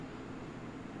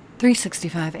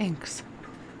365 inks.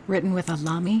 Written with a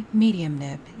Lamy medium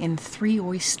nib in 3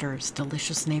 Oysters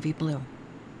delicious navy blue.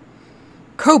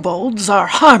 Kobolds are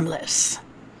harmless!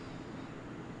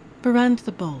 Barand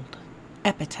the Bold.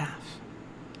 Epitaph.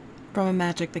 From a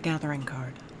Magic the Gathering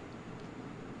card.